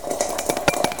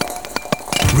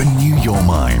Renew your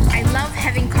mind. I love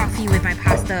having coffee with my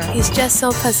pastor. He's just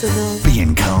so personal. Be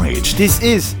encouraged. This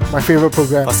is my favorite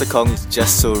program. Pastor Kong is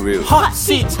just so real. Hot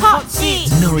seats.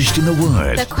 Nourished in the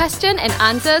Word. The question and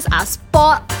answers are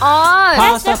spot on.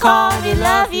 Pastor Kong, we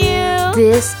love you.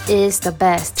 This is the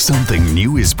best. Something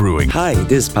new is brewing. Hi,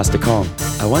 this is Pastor Kong.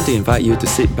 I want to invite you to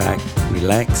sit back,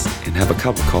 relax, and have a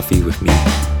cup of coffee with me.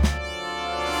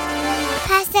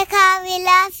 Pastor Kong, we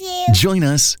love you. Join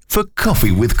us for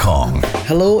Coffee with Kong.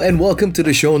 Hello and welcome to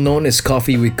the show known as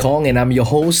Coffee with Kong, and I'm your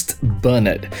host,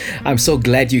 Bernard. I'm so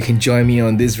glad you can join me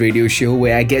on this radio show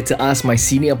where I get to ask my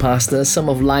senior pastor some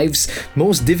of life's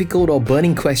most difficult or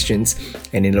burning questions,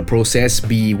 and in the process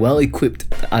be well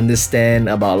equipped to understand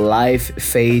about life,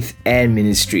 faith, and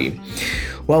ministry.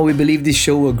 Well, we believe this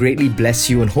show will greatly bless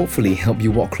you and hopefully help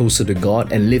you walk closer to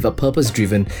God and live a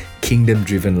purpose-driven,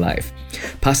 kingdom-driven life.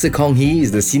 Pastor Kong Hee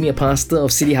is the senior pastor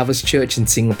of City Harvest Church in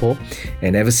Singapore,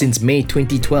 and ever since May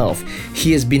 2012,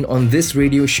 he has been on this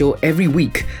radio show every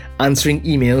week, answering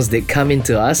emails that come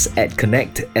into us at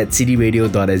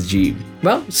connect@cityradio.sg.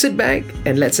 Well, sit back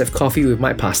and let's have coffee with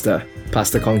my pastor,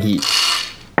 Pastor Kong Hee.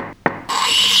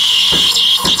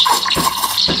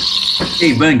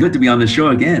 Hey, Bern, good to be on the show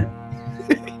again.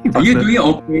 Are you doing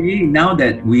okay now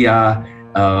that we are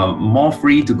more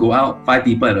free to go out, 5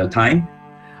 people at a time?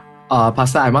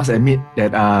 Pastor, I must admit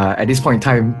that at this point in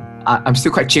time, I'm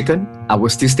still quite chicken. I will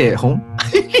still stay at home.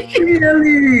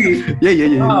 Really?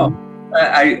 Yeah. Wow.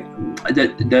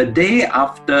 The day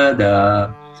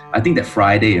after I think that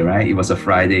Friday, right? It was a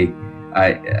Friday.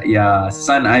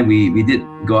 Son and I, we did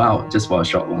go out just for a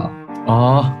short while.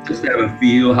 Oh. Just to have a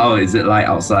feel, how is it like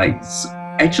outside?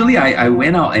 Actually, I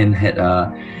went out and had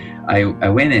I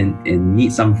went and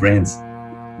meet some friends,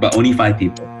 but only 5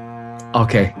 people.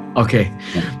 Okay.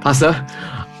 Yeah. Pastor,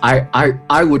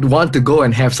 I would want to go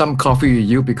and have some coffee with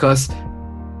you, because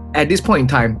at this point in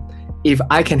time, if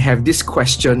I can have this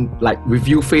question like with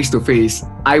you face to face,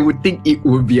 I would think it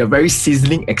would be a very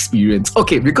sizzling experience.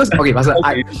 Okay, Pastor,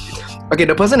 Okay.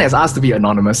 The person has asked to be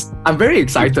anonymous. I'm very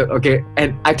excited, okay?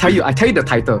 And I tell you the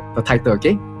title,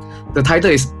 okay? The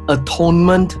title is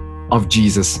Atonement of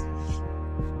Jesus.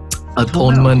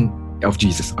 Atonement of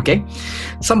Jesus, okay?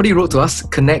 Somebody wrote to us,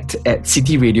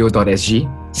 connect@cityradio.sg,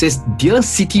 says, Dear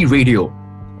City Radio,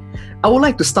 I would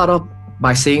like to start off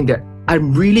by saying that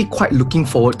I'm really quite looking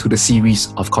forward to the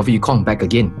series of Coffee with Kong back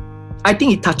again. I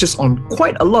think it touches on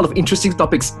quite a lot of interesting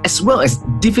topics as well as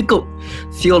difficult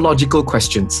theological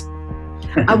questions.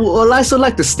 I would also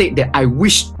like to state that I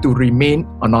wish to remain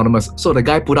anonymous. So the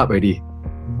guy put up already.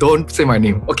 Don't say my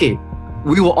name. Okay,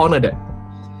 we will honor that.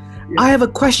 I have a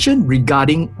question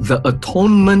regarding the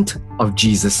atonement of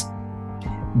Jesus.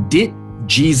 Did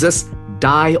Jesus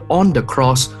die on the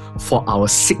cross for our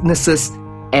sicknesses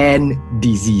and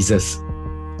diseases?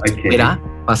 Okay.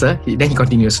 Pastor, then he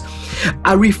continues.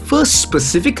 I refer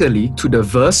specifically to the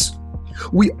verse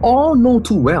we all know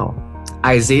too well,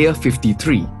 Isaiah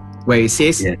 53, where it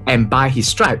says, and by his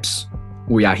stripes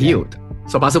we are healed.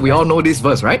 So Pastor, we all know this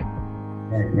verse, right?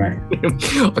 Right.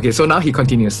 Okay, so now he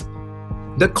continues.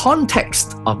 The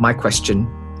context of my question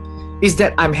is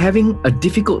that I'm having a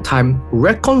difficult time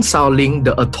reconciling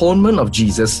the atonement of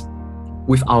Jesus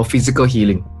with our physical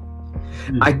healing.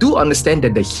 I do understand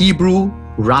that the Hebrew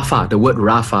Rapha, the word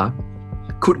Rapha,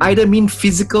 could either mean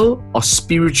physical or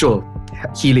spiritual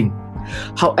healing.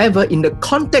 However, in the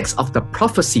context of the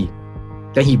prophecy,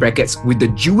 then he brackets with the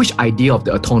Jewish idea of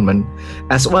the atonement,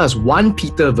 as well as 1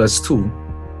 Peter verse 2,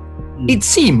 it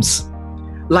seems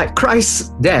like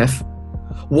Christ's death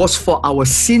was for our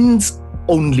sins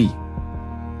only.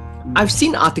 I've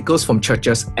seen articles from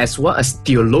churches as well as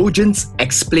theologians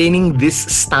explaining this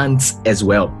stance as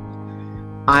well.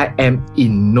 I am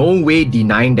in no way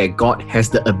denying that God has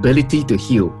the ability to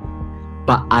heal,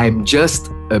 but I'm just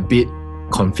a bit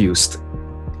confused.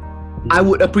 I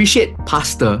would appreciate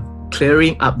Pastor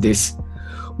clearing up this.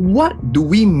 What do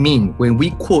we mean when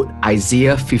we quote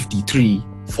Isaiah 53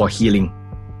 for healing?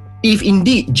 If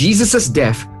indeed Jesus'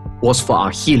 death was for our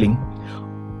healing,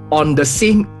 on the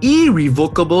same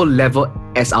irrevocable level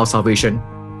as our salvation,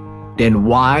 then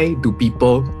why do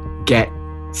people get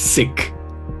sick?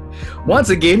 Once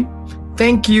again,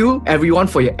 thank you everyone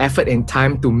for your effort and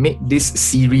time to make this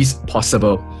series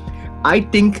possible. I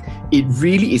think it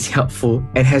really is helpful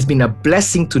and has been a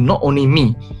blessing to not only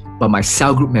me, but my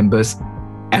cell group members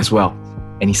as well.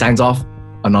 And he signs off,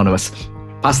 anonymous.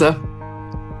 Pastor,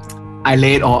 I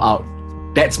lay it all out.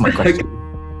 That's my question.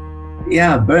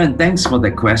 Yeah, Bern, thanks for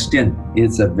the question.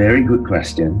 It's a very good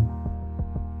question.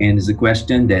 And it's a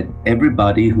question that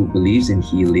everybody who believes in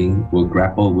healing will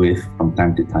grapple with from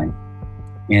time to time.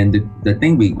 And the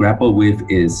thing we grapple with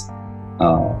is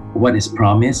what is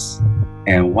promised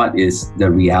and what is the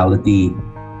reality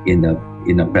in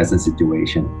the present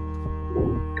situation.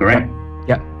 Correct?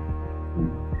 Yeah.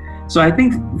 So I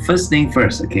think first thing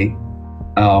first, okay,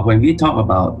 when we talk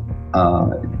about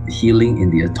healing in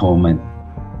the atonement,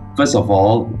 first of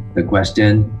all, the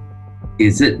question,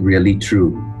 is it really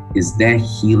true? Is there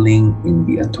healing in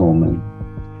the atonement?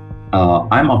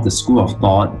 I'm of the school of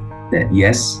thought that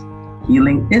yes,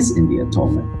 healing is in the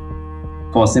atonement.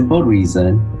 For a simple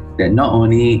reason that not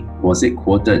only was it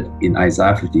quoted in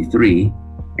Isaiah 53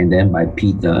 and then by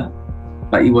Peter,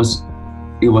 but it was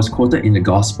quoted in the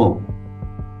gospel.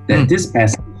 That this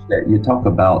passage that you talk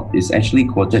about is actually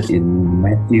quoted in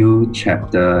Matthew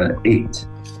chapter 8.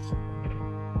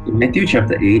 In Matthew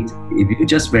chapter 8, if you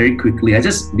just very quickly,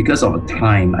 because of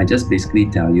time, I just basically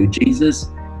tell you, Jesus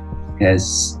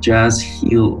has just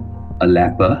healed a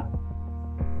leper.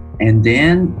 And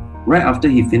then right after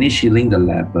he finished healing the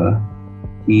leper,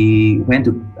 he went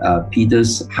to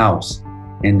Peter's house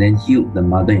and then healed the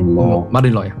mother-in-law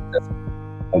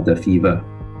of the fever.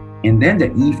 And then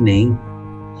that evening,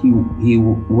 he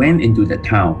went into the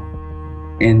town,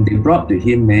 and they brought to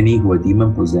him many who were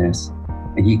demon-possessed.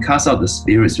 And he cast out the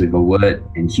spirits with a word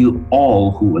and healed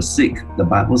all who were sick. The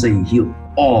Bible says he healed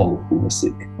all who were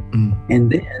sick. And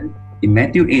then in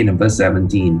Matthew 8 and verse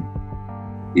 17,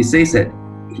 it says that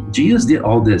Jesus did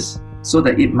all this so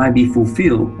that it might be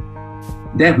fulfilled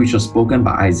that which was spoken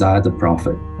by Isaiah the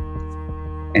prophet.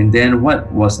 And then what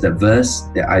was the verse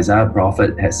that Isaiah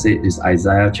prophet had said is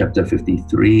Isaiah chapter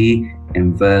 53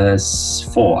 and verse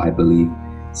 4, I believe,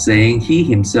 saying, he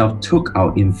himself took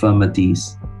our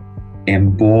infirmities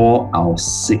and bore our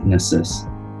sicknesses.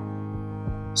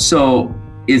 So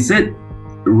is it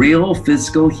real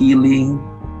physical healing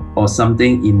or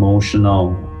something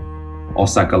emotional or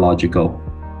psychological?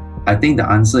 I think the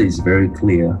answer is very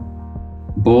clear,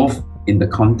 both in the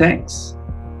context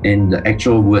and the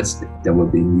actual words that were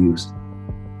being used.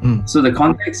 So the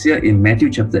context here in Matthew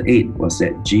chapter 8 was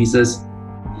that Jesus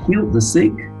healed the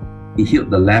sick, he healed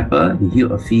the leper, he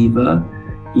healed a fever,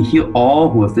 he healed all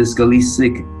who were physically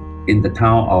sick in the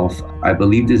town of, I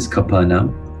believe this is Capernaum,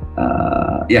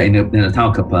 in the town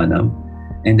of Capernaum,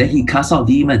 and then he cast out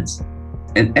demons.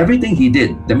 And everything he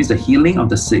did, that means the healing of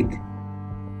the sick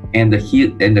and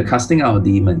the casting out of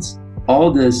demons,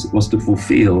 all this was to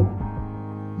fulfill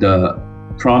the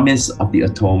promise of the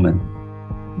atonement,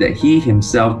 that he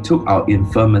himself took our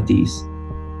infirmities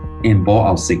and bore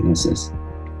our sicknesses.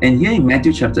 And here in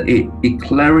Matthew chapter 8, it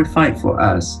clarified for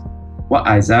us what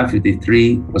Isaiah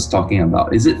 53 was talking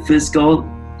about. Is it physical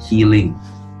healing?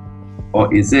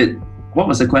 Or is it, what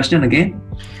was the question again?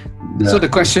 So the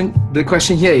question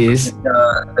here is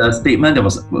the statement that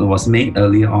was made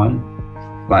earlier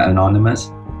on by Anonymous.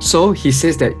 So he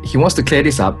says that he wants to clear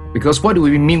this up, because what do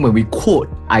we mean when we quote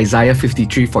Isaiah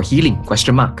 53 for healing? ?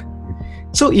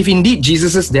 So if indeed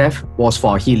Jesus' death was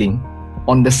for our healing,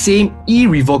 on the same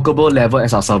irrevocable level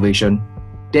as our salvation,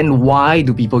 then why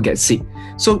do people get sick?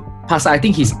 So Pastor, I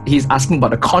think he's asking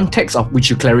about the context of which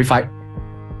you clarified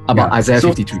about Isaiah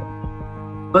 53.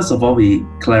 First of all, we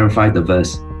clarify the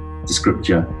verse, the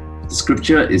scripture. The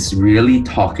scripture is really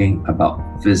talking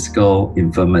about physical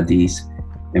infirmities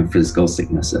and physical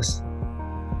sicknesses.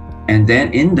 And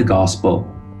then in the gospel,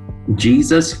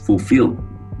 Jesus fulfilled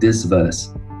this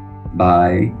verse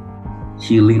by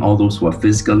healing all those who are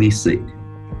physically sick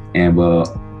and were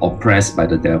oppressed by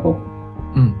the devil.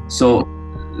 So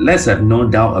let's have no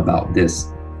doubt about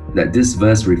this, that this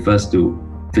verse refers to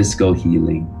physical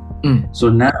healing. So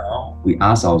now we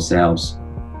ask ourselves,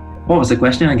 what was the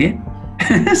question again?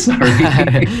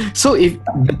 Sorry.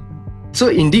 So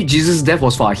indeed Jesus' death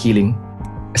was for our healing,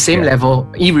 same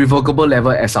level, irrevocable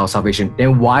level as our salvation,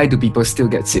 then why do people still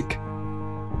get sick?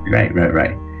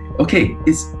 Right. Okay,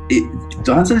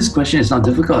 to answer this question is not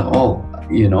difficult at all,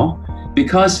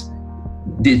 because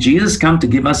did Jesus come to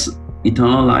give us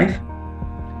eternal life?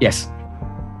 Yes.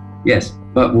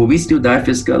 But will we still die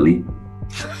physically?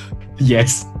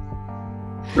 Yes.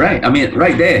 Right. I mean,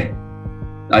 right there.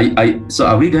 So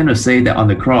are we going to say that on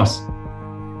the cross,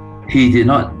 he did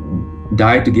not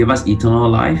die to give us eternal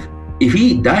life? If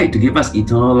he died to give us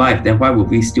eternal life, then why would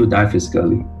we still die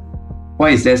physically? Why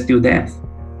is there still death?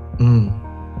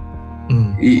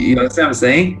 You understand what I'm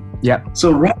saying? Yeah.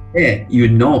 So right there,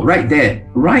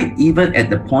 right even at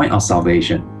the point of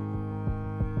salvation,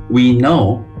 we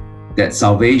know that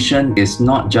salvation is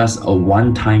not just a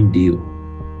one-time deal.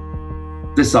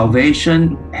 The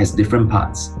salvation has different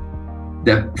parts.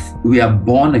 That we are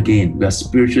born again, we are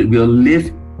spiritual, we will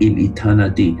live in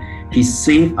eternity. He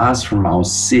saved us from our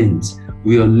sins.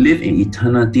 We will live in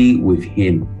eternity with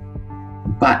him.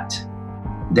 But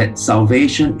that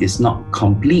salvation is not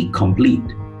complete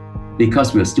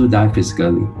because we'll still die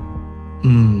physically,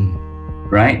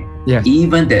 right? Yes.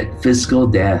 Even that physical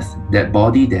death, that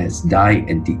body that has died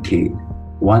and decayed,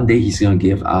 one day he's going to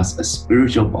give us a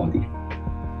spiritual body.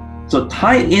 So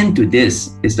tied into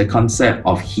this is the concept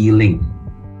of healing,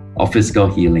 of physical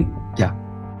healing. Yeah.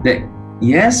 That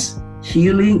yes,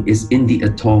 healing is in the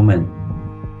atonement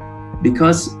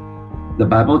because the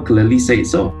Bible clearly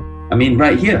says so. I mean,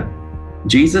 right here,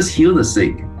 Jesus healed the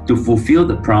sick to fulfill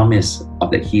the promise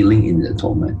of that healing in the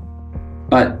atonement.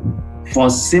 But for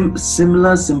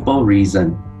similar simple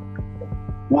reason,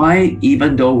 why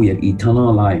even though we have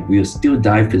eternal life, we'll still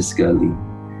die physically?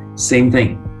 Same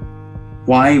thing.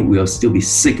 Why we'll still be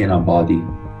sick in our body?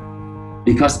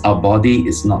 Because our body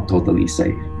is not totally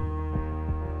safe.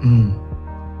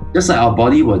 Just like our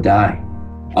body will die,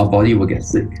 our body will get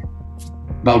sick.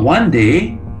 But one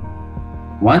day,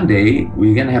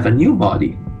 we're gonna have a new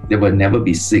body that will never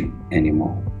be sick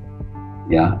anymore.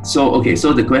 Yeah. So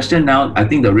the question now, I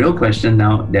think the real question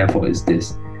now, therefore, is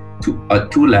this: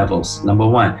 two levels. Number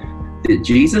one, did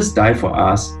Jesus die for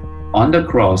us on the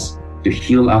cross to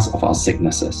heal us of our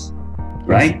sicknesses?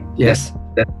 Right? Yes.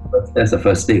 That's the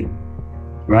first thing.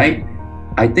 Right?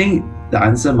 I think the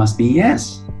answer must be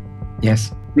yes.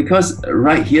 Yes. Because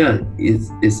right here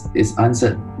is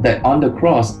answered that on the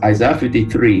cross, Isaiah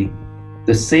 53,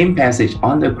 the same passage,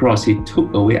 on the cross, he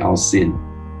took away our sin.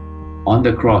 On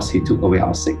the cross, he took away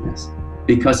our sickness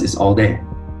because it's all there.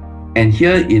 And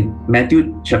here in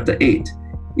Matthew chapter 8,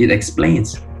 it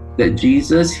explains that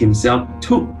Jesus himself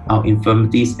took our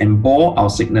infirmities and bore our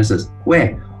sicknesses.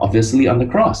 Where? Obviously on the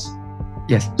cross.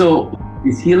 Yes. So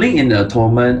his healing in the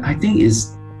atonement, I think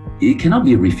it cannot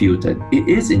be refuted. It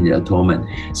is in the atonement.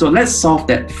 So let's solve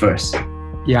that first.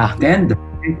 Yeah. Then the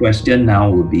question now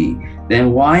would be,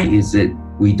 then why is it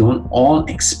we don't all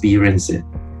experience it?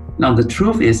 Now the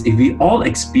truth is, if we all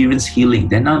experience healing,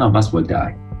 then none of us will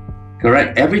die.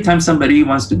 Correct? Every time somebody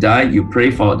wants to die, you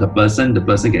pray for the person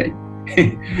get,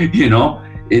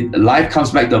 life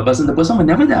comes back to the person will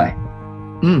never die.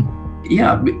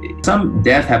 Yeah, some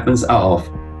death happens out of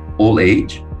old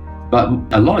age, but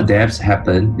a lot of deaths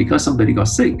happen because somebody got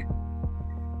sick.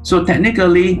 So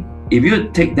technically, if you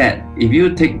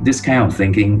take this kind of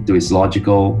thinking to its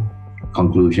logical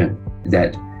conclusion,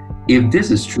 that if this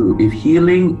is true, if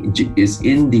healing is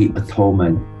in the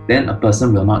atonement, then a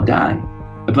person will not die.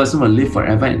 A person will live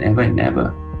forever and ever and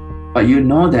ever. But you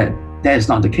know that is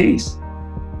not the case,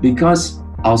 because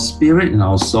our spirit and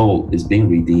our soul is being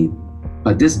redeemed,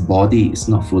 but this body is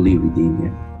not fully redeemed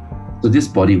yet. So this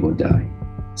body will die.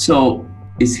 So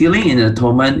is healing in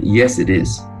atonement? Yes, it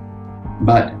is.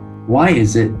 But why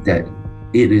is it that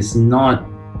it is not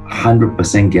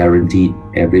 100% guaranteed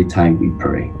every time we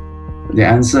pray? The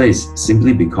answer is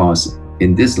simply because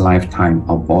in this lifetime,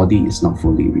 our body is not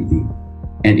fully redeemed.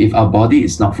 And if our body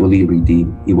is not fully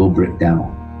redeemed, it will break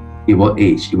down. It will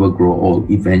age, it will grow old,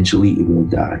 eventually it will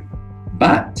die.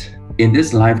 But in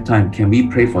this lifetime, can we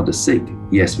pray for the sick?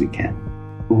 Yes, we can.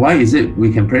 Why is it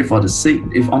we can pray for the sick?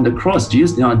 If on the cross,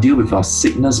 Jesus did not deal with our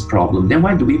sickness problem, then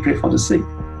why do we pray for the sick?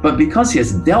 But because he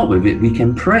has dealt with it, we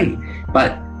can pray.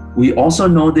 But we also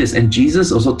know this, and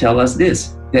Jesus also tells us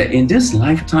this, that in this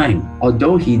lifetime,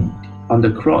 although he on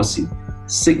the cross,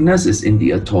 sickness is in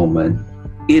the atonement,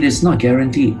 it is not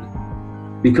guaranteed,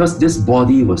 because this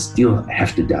body will still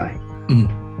have to die.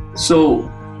 So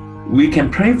we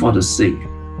can pray for the sick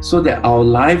so that our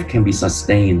life can be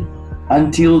sustained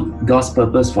until God's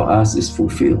purpose for us is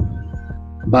fulfilled.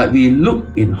 But we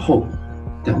look in hope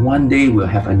that one day we'll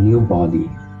have a new body,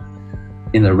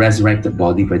 in a resurrected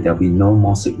body where there'll be no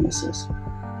more sicknesses.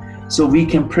 So we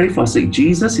can pray for sick.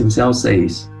 Jesus himself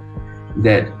says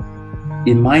that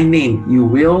in my name, you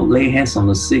will lay hands on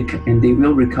the sick and they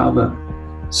will recover.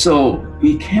 So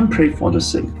we can pray for the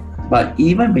sick. But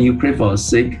even when you pray for the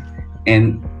sick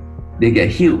and they get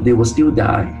healed, they will still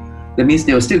die. That means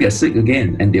they will still get sick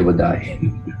again and they will die.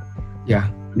 Yeah.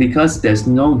 Because there's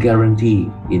no guarantee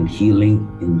in healing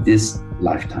in this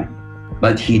lifetime.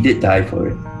 But he did die for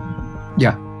it.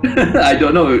 Yeah. I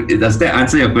don't know, does that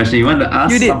answer your question? You want to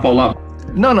ask some follow-up?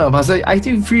 No, Pastor, I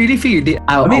really feel you did.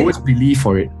 I'll always believe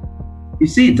for it. You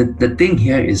see, the thing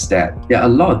here is that there are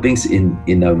a lot of things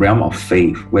in the realm of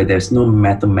faith where there's no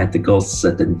mathematical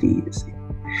certainty, you see.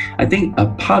 I think a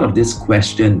part of this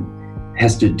question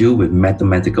has to do with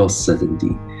mathematical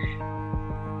certainty.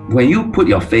 When you put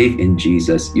your faith in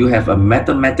Jesus, you have a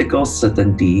mathematical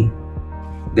certainty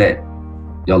that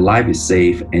your life is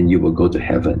safe and you will go to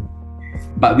heaven.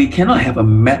 But we cannot have a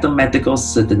mathematical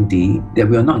certainty that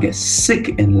we will not get sick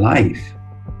in life.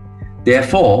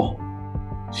 Therefore,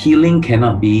 healing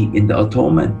cannot be in the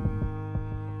atonement.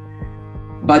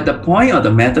 But the point of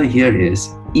the matter here is,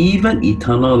 even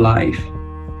eternal life,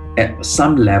 at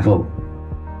some level,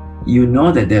 you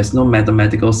know that there's no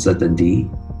mathematical certainty,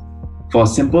 for a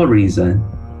simple reason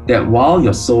that while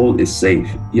your soul is safe,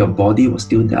 your body will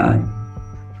still die.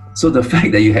 So the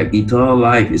fact that you have eternal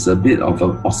life is a bit of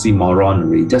an oxymoron,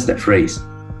 really, just that phrase.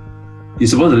 You're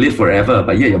supposed to live forever,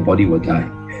 but yet your body will die.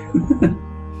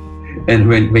 And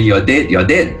when you're dead, you're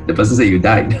dead. The person said you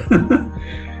died.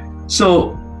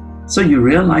 So you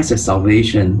realize that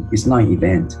salvation is not an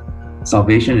event.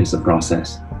 Salvation is a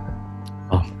process.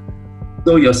 Oh.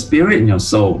 So your spirit and your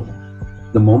soul,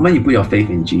 the moment you put your faith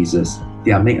in Jesus,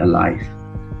 they are made alive.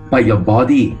 But your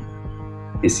body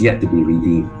is yet to be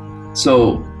redeemed.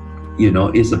 So,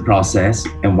 it's a process.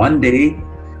 And one day,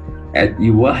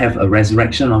 you will have a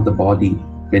resurrection of the body.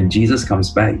 When Jesus comes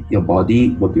back, your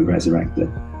body will be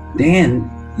resurrected. Then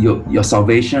your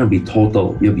salvation will be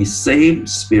total. You'll be saved,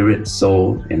 spirit,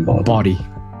 soul, and body.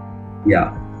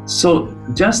 Yeah. So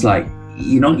just like,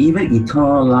 even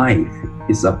eternal life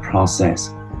is a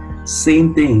process.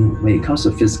 Same thing when it comes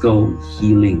to physical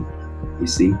healing, you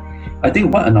see. I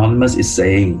think what Anonymous is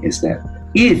saying is that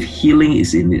if healing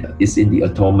is in the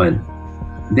atonement,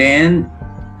 then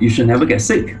you should never get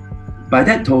sick. By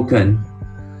that token,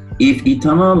 if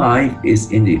eternal life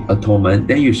is in the atonement,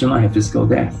 then you should not have physical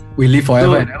death. We live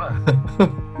forever and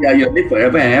ever. Yeah, you live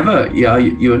forever and ever. Yeah,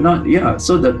 you're not. Yeah.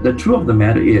 So the truth of the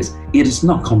matter is, it is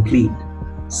not complete.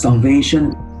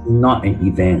 Salvation is not an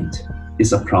event.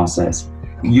 It's a process.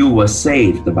 You were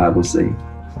saved, the Bible says.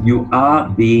 You are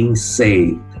being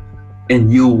saved,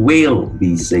 and you will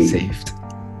be saved.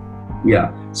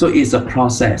 Yeah. So it's a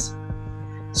process.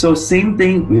 So same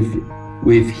thing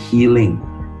with healing.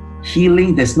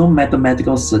 Healing, there's no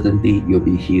mathematical certainty you'll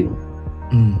be healed.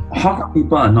 How come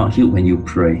people are not healed when you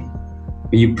pray?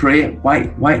 When you pray,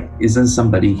 why isn't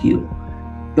somebody healed?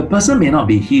 The person may not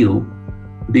be healed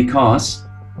because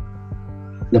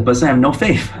the person have no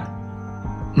faith.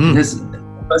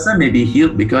 The person may be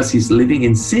healed because he's living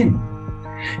in sin.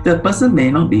 The person may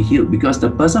not be healed because the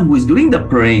person who is doing the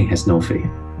praying has no faith.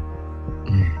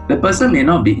 The person may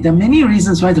not be, there are many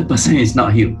reasons why the person is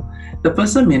not healed. The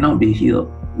person may not be healed,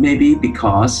 maybe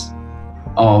because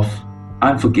of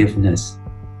unforgiveness,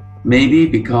 maybe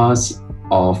because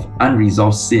of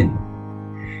unresolved sin.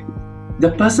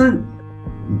 The person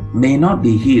may not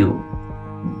be healed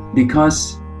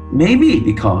because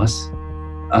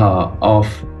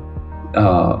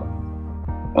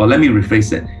or let me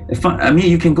rephrase it.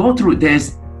 You can go through, there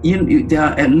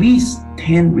are at least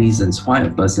 10 reasons why a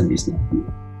person is not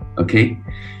healed. Okay?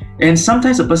 And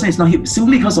sometimes a person is not healed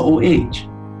simply because of old age.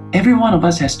 Every one of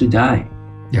us has to die.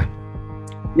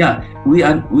 Yeah.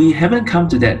 We haven't come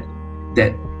to that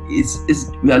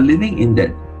we are living in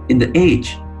the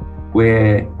age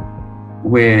where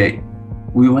we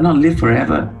will not live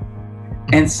forever.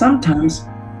 And sometimes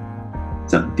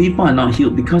some people are not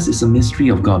healed because it's a mystery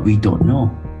of God. We don't know.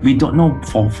 We don't know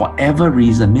for whatever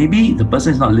reason. Maybe the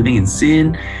person is not living in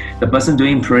sin. The person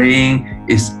doing praying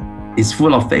is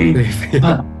full of faith.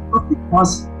 But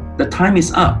because the time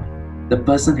is up, the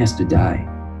person has to die.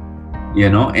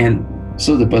 And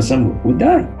so the person would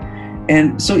die.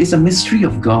 And so it's a mystery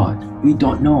of God. We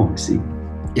don't know, see.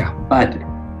 Yeah.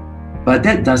 But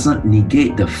that doesn't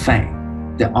negate the fact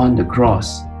that on the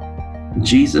cross,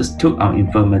 Jesus took our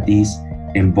infirmities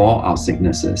and bore our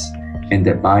sicknesses, and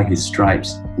that by his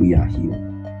stripes we are healed.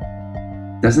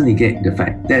 Doesn't negate the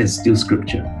fact. That is still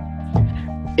scripture.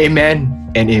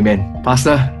 Amen and amen.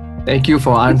 Pastor, thank you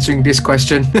for answering this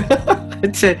question.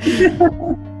 That's it.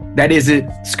 That is it.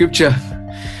 Scripture.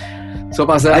 So,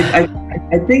 Pastor, I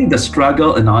think the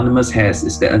struggle Anonymous has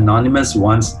is that Anonymous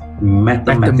wants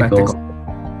mathematical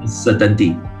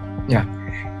certainty. Yeah.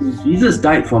 Jesus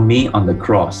died for me on the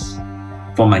cross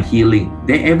for my healing.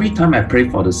 Then every time I pray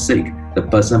for the sick, the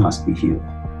person must be healed.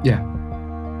 Yeah.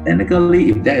 Technically,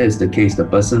 if that is the case, the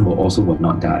person will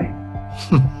not die.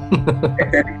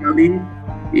 Technically,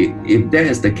 if that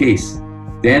is the case,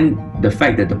 then the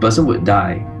fact that the person would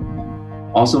die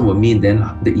also will mean then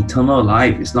the eternal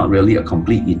life is not really a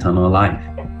complete eternal life.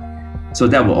 So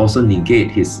that will also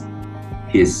negate his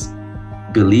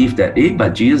belief that,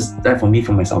 but Jesus died for me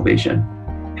for my salvation.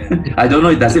 I don't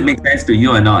know, does it make sense to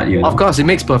you or not? Of course, it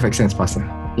makes perfect sense, Pastor.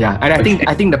 Yeah, and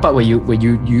I think the part where you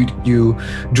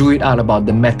drew it out about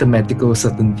the mathematical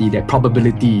certainty, that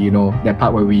probability, that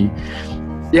part where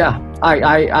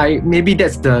I maybe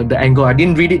that's the angle. I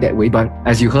didn't read it that way, but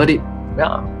as you heard it,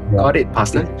 got it,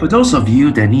 Pastor. For those of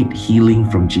you that need healing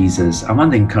from Jesus, I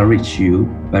want to encourage you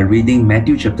by reading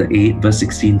Matthew chapter 8, verse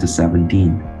 16 to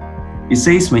 17. It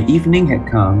says, when evening had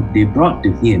come, they brought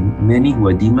to him many who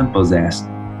were demon-possessed,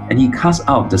 and he cast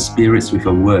out the spirits with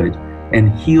a word,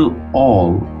 and healed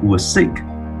all who were sick,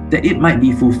 that it might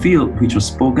be fulfilled which was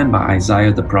spoken by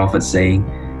Isaiah the prophet, saying,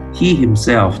 He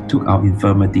himself took our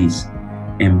infirmities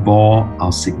and bore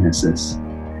our sicknesses.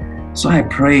 So I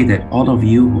pray that all of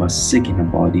you who are sick in the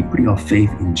body, put your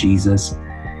faith in Jesus,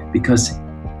 because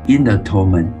in the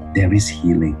atonement, there is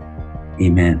healing.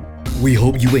 Amen. We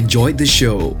hope you enjoyed the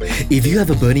show. If you have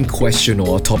a burning question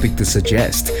or a topic to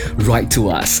suggest, write to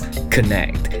us.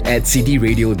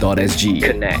 connect@cityradio.sg.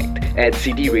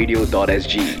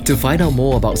 connect@cityradio.sg. To find out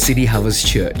more about City Harvest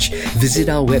Church, visit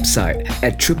our website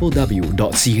at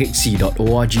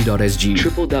www.chc.org.sg.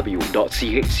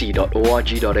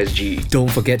 www.chc.org.sg.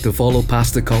 Don't forget to follow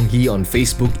Pastor Kong Hee on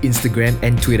Facebook, Instagram,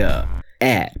 and Twitter.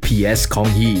 @PS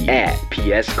Kong Hee.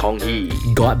 @PS Kong Hee.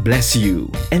 God bless you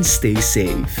and stay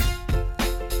safe.